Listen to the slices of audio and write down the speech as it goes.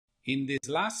In this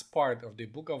last part of the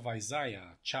book of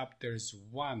Isaiah, chapters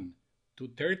 1 to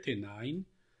 39,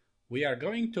 we are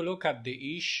going to look at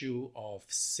the issue of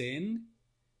sin,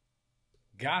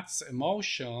 God's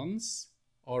emotions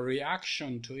or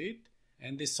reaction to it,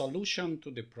 and the solution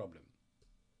to the problem.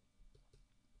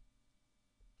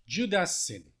 Judah's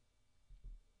sin.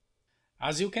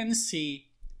 As you can see,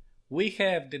 we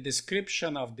have the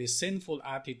description of the sinful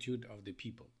attitude of the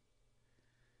people.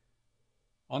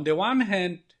 On the one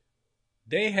hand,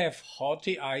 they have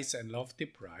haughty eyes and lofty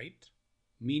pride,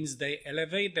 means they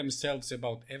elevate themselves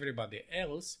above everybody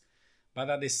else, but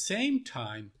at the same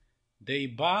time, they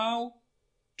bow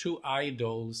to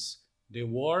idols, the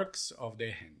works of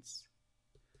their hands.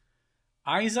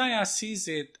 Isaiah sees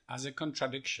it as a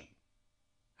contradiction.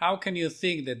 How can you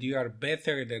think that you are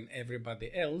better than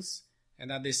everybody else,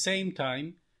 and at the same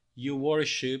time you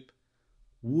worship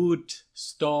wood,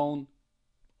 stone,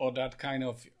 or that kind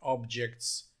of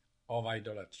objects of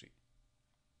idolatry?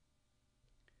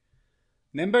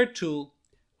 Number two,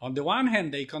 on the one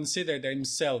hand, they consider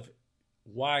themselves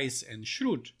wise and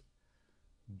shrewd,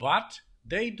 but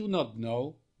they do not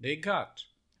know their God.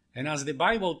 And as the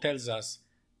Bible tells us,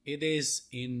 it is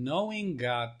in knowing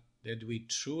God that we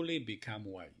truly become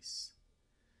wise.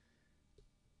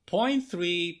 Point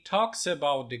 3 talks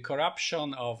about the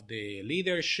corruption of the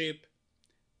leadership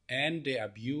and the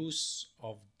abuse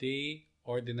of the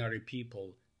ordinary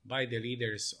people by the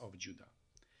leaders of Judah.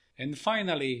 And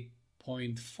finally,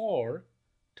 point 4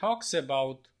 talks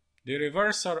about the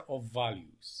reversal of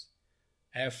values.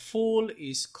 A fool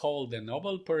is called a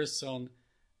noble person,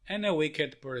 and a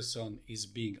wicked person is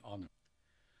being honored.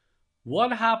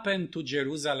 What happened to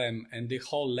Jerusalem and the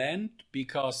whole land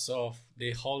because of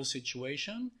the whole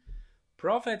situation?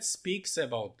 Prophet speaks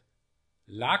about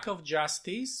lack of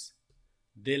justice,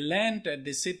 the land and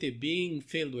the city being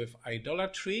filled with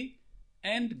idolatry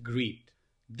and greed.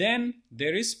 Then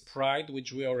there is pride,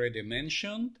 which we already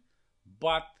mentioned,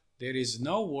 but there is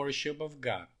no worship of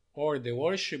God, or the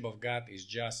worship of God is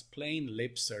just plain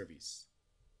lip service.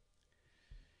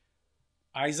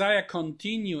 Isaiah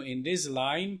continues in this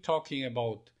line talking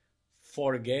about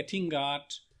forgetting God,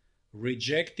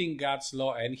 rejecting God's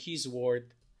law and His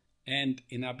word, and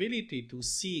inability to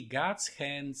see God's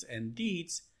hands and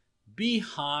deeds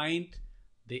behind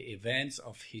the events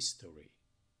of history.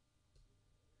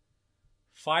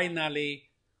 Finally,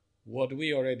 what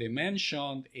we already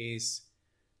mentioned is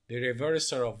the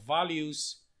reversal of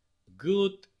values.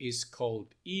 Good is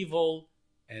called evil,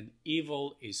 and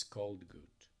evil is called good.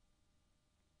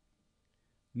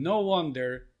 No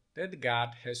wonder that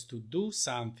God has to do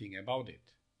something about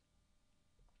it.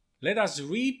 Let us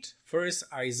read first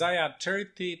Isaiah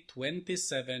 30,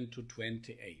 27 to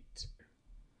 28.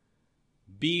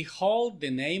 Behold,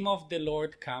 the name of the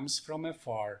Lord comes from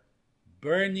afar,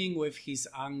 burning with his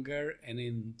anger, and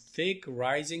in thick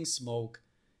rising smoke.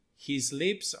 His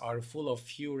lips are full of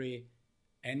fury,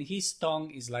 and his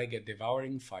tongue is like a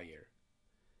devouring fire.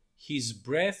 His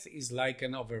breath is like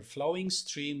an overflowing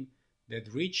stream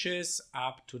that reaches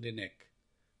up to the neck,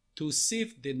 to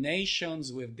sift the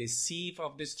nations with the sieve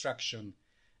of destruction,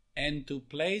 and to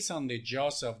place on the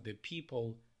jaws of the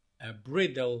people a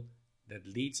bridle that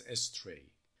leads astray.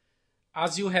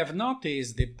 As you have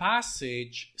noticed, the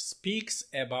passage speaks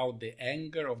about the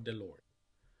anger of the Lord.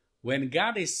 When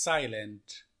God is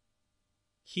silent,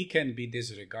 he can be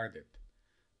disregarded.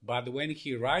 But when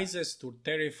he rises to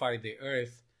terrify the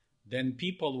earth, then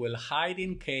people will hide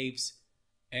in caves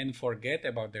and forget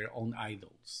about their own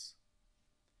idols.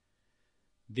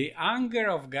 The anger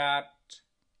of God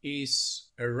is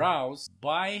aroused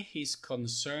by his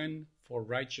concern for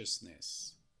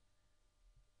righteousness.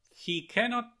 He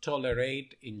cannot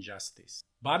tolerate injustice.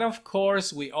 But of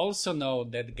course, we also know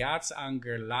that God's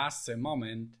anger lasts a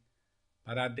moment,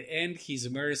 but at the end his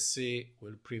mercy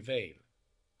will prevail.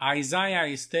 Isaiah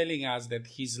is telling us that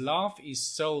his love is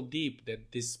so deep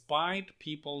that despite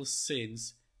people's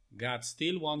sins, God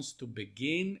still wants to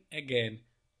begin again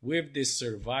with the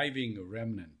surviving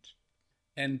remnant.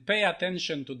 And pay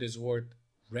attention to this word,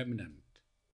 remnant.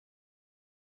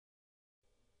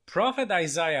 Prophet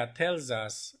Isaiah tells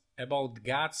us about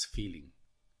God's feeling.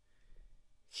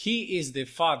 He is the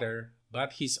father,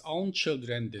 but his own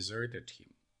children deserted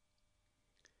him.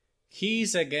 He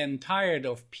is again tired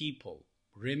of people.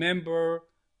 Remember,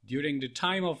 during the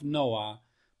time of Noah,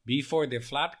 before the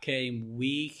flood came,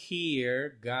 we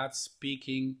hear God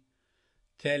speaking,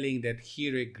 telling that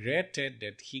he regretted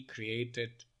that he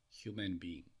created human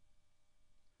being.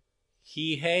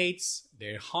 He hates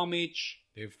their homage,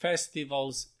 their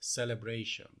festivals,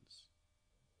 celebrations,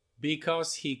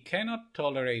 because he cannot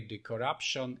tolerate the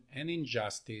corruption and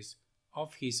injustice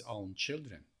of his own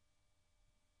children.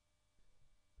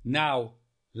 Now,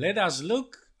 let us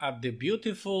look at the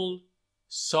beautiful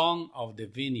Song of the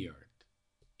Vineyard.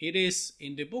 It is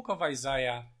in the book of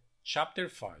Isaiah, chapter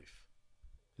 5.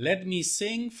 Let me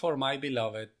sing for my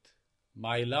beloved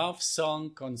my love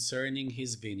song concerning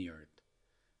his vineyard.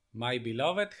 My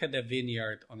beloved had a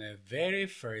vineyard on a very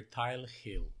fertile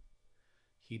hill.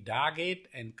 He dug it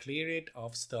and cleared it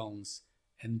of stones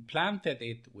and planted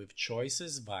it with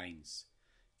choicest vines.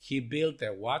 He built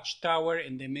a watchtower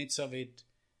in the midst of it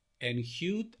and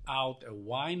hewed out a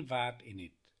wine vat in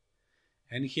it.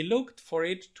 And he looked for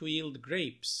it to yield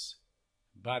grapes,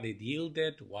 but it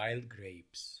yielded wild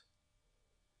grapes.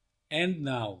 And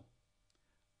now,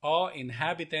 O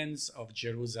inhabitants of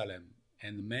Jerusalem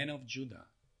and men of Judah,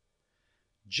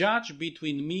 judge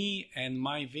between me and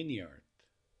my vineyard.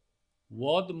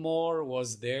 What more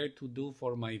was there to do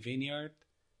for my vineyard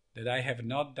that I have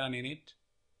not done in it?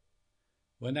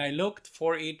 When I looked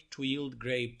for it to yield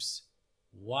grapes,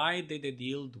 why did it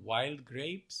yield wild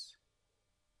grapes?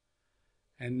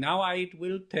 And now I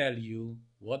will tell you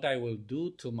what I will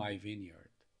do to my vineyard.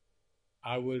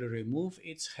 I will remove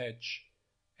its hedge,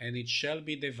 and it shall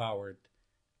be devoured.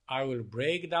 I will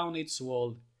break down its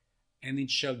wall, and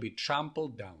it shall be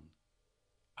trampled down.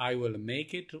 I will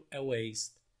make it a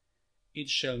waste. It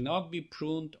shall not be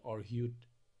pruned or hewed,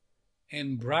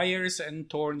 and briars and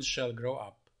thorns shall grow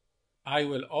up. I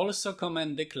will also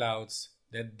command the clouds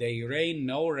that they rain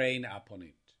no rain upon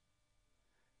it.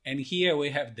 And here we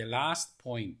have the last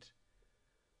point.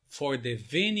 For the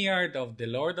vineyard of the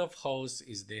Lord of hosts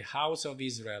is the house of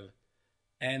Israel,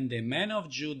 and the men of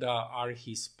Judah are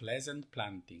his pleasant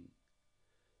planting.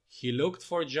 He looked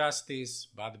for justice,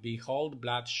 but behold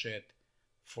bloodshed,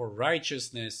 for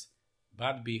righteousness,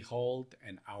 but behold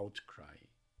an outcry.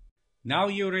 Now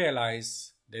you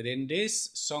realize that in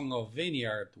this Song of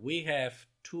Vineyard we have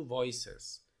two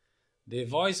voices. The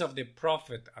voice of the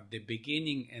prophet at the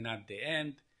beginning and at the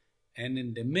end, and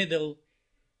in the middle,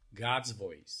 God's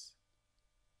voice.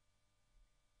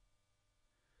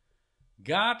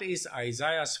 God is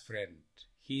Isaiah's friend.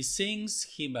 He sings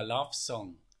him a love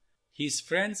song. His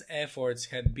friend's efforts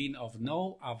had been of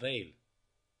no avail.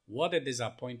 What a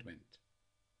disappointment.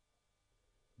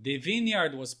 The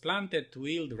vineyard was planted to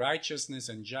yield righteousness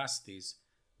and justice,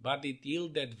 but it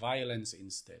yielded violence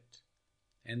instead.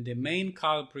 And the main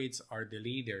culprits are the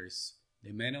leaders,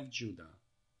 the men of Judah.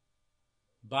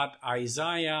 But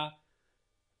Isaiah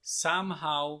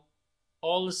somehow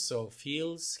also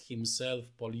feels himself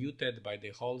polluted by the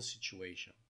whole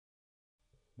situation.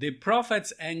 The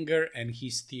prophet's anger and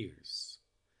his tears.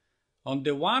 On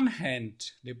the one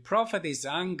hand, the prophet is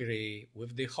angry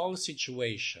with the whole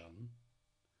situation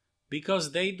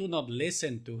because they do not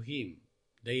listen to him.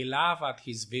 They laugh at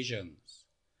his visions.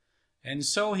 And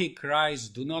so he cries,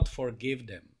 "Do not forgive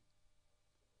them."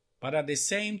 But at the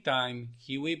same time,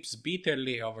 he weeps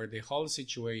bitterly over the whole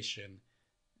situation,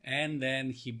 and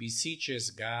then he beseeches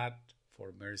God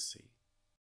for mercy.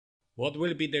 What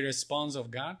will be the response of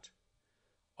God?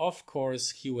 Of course,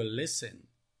 he will listen.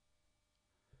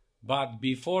 But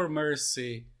before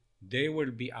mercy, there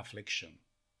will be affliction.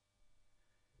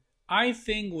 I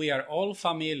think we are all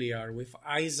familiar with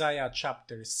Isaiah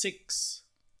chapter 6,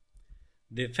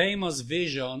 the famous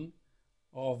vision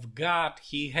of God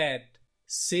he had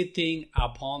sitting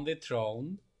upon the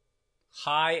throne,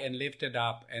 high and lifted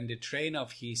up, and the train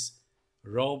of his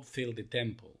robe filled the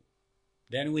temple.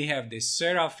 Then we have the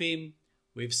seraphim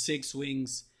with 6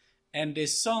 wings, and the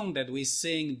song that we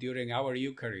sing during our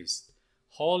Eucharist.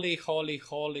 Holy, holy,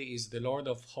 holy is the Lord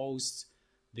of hosts.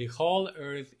 The whole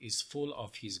earth is full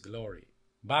of his glory.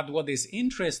 But what is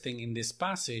interesting in this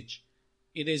passage,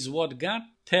 it is what God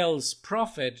tells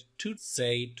prophet to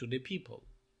say to the people.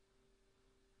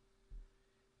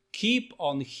 Keep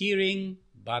on hearing,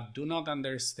 but do not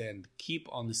understand. Keep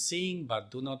on seeing, but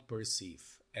do not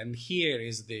perceive. And here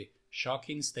is the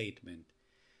shocking statement.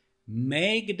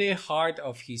 Make the heart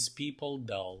of his people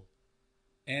dull,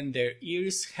 and their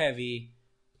ears heavy,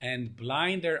 and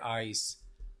blind their eyes,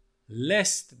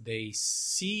 lest they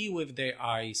see with their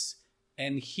eyes,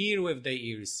 and hear with their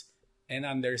ears, and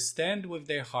understand with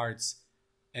their hearts,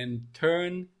 and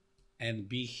turn and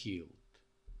be healed.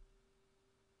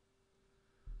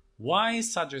 Why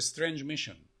such a strange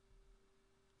mission?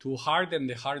 To harden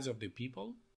the hearts of the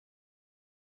people?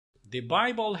 The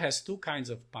Bible has 2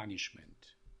 kinds of punishment,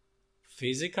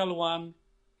 physical one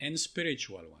and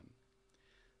spiritual one.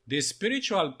 The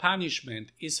spiritual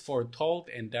punishment is foretold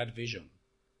in that vision.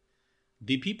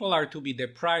 The people are to be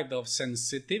deprived of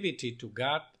sensitivity to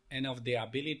God and of the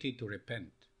ability to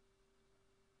repent.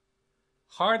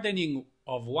 Hardening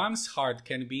of one's heart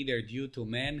can be either due to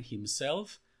man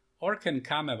himself or can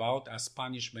come about as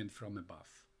punishment from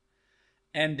above.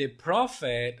 And the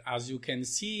prophet, as you can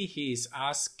see, he is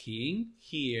asking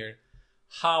here,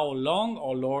 how long,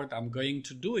 O Lord, I'm going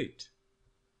to do it?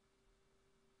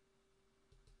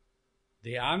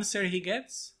 The answer he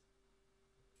gets?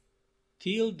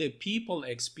 Till the people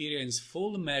experience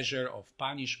full measure of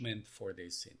punishment for their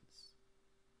sins.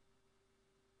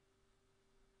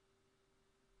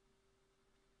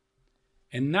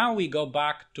 And now we go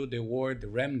back to the word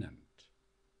remnant.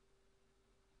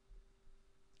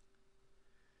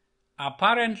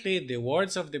 Apparently, the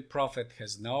words of the prophet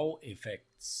has no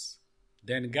effects.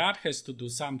 Then God has to do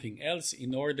something else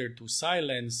in order to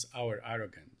silence our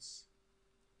arrogance.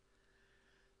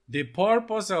 The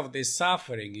purpose of the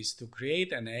suffering is to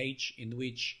create an age in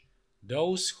which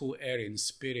those who err in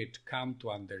spirit come to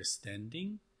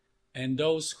understanding, and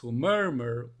those who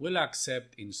murmur will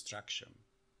accept instruction.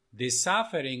 The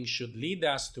suffering should lead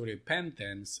us to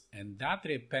repentance, and that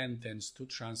repentance to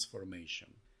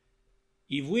transformation.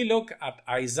 If we look at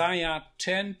Isaiah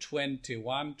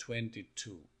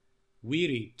 10:21-22, we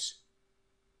read,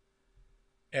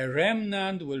 "A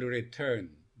remnant will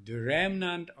return, the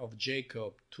remnant of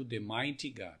Jacob, to the mighty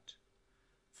God.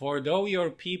 For though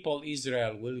your people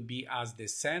Israel will be as the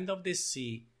sand of the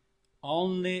sea,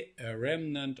 only a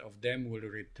remnant of them will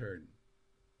return."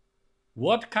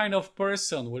 What kind of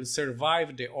person will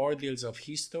survive the ordeals of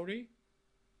history?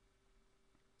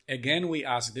 Again, we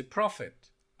ask the prophet,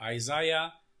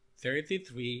 Isaiah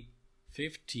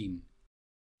 33:15.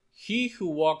 "He who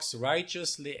walks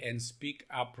righteously and speaks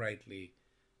uprightly,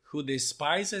 who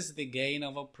despises the gain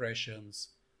of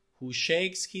oppressions, who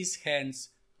shakes his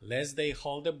hands lest they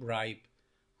hold a bribe,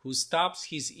 who stops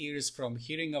his ears from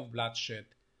hearing of bloodshed,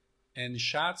 and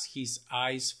shuts his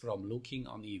eyes from looking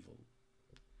on evil."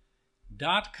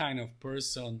 That kind of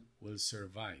person will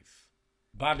survive.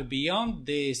 But beyond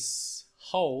this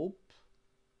hope,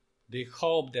 the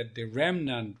hope that the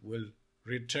remnant will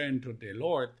return to the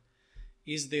Lord,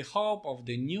 is the hope of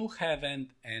the new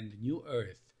heaven and new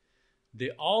earth,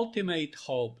 the ultimate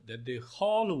hope that the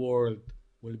whole world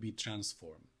will be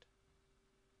transformed.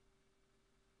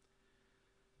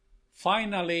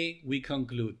 Finally, we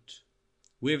conclude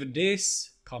with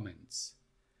these comments.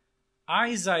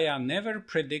 Isaiah never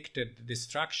predicted the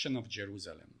destruction of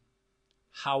Jerusalem.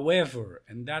 However,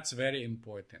 and that's very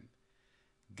important,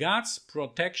 God's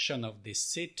protection of the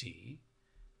city,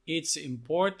 its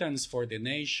importance for the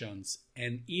nations,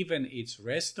 and even its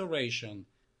restoration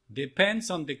depends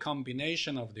on the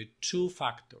combination of the two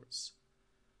factors: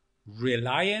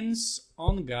 reliance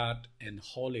on God and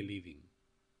holy living.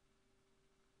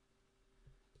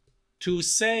 To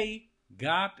say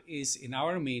God is in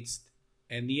our midst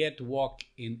and yet walk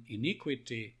in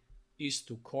iniquity is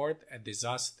to court a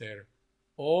disaster,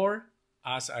 or,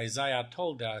 as Isaiah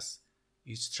told us,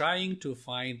 is trying to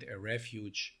find a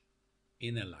refuge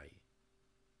in a lie.